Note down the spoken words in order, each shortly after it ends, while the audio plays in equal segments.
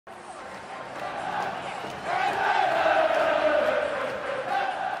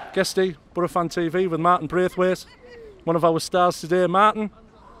Guesty, BoroFanTV with Martin Braithwaite, one of our stars today. Martin,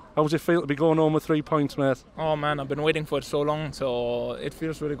 how does it feel to be going home with 3 points, mate? Oh man, I've been waiting for it so long, so it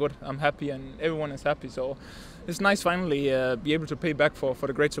feels really good. I'm happy and everyone is happy, so it's nice finally be able to pay back for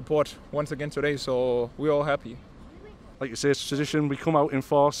the great support once again today, so we're all happy. Like you say, it's tradition, we come out in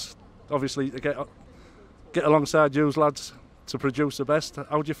force, obviously to get alongside you lads to produce the best.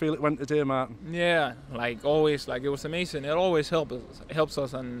 How do you feel it went today, Martin? Yeah, like always, like it was amazing. It always helps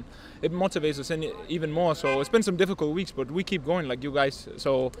us and it motivates us even more. So it's been some difficult weeks, but we keep going like you guys.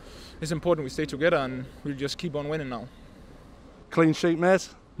 So it's important we stay together and we just keep on winning now. Clean sheet, mate.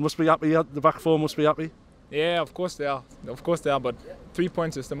 Must be happy. The back four must be happy. Yeah, of course they are. Of course they are. But 3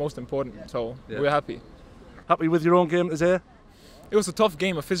 points is the most important. So yeah, we're happy. Happy with your own game today? It was a tough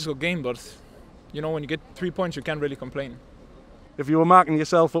game, a physical game, but you know when you get 3 points, you can't really complain. If you were marking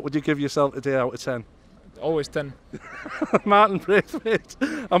yourself, what would you give yourself today out of 10? Always 10. Martin Braithwaite,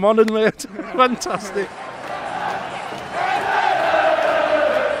 I'm honoured, mate. Fantastic.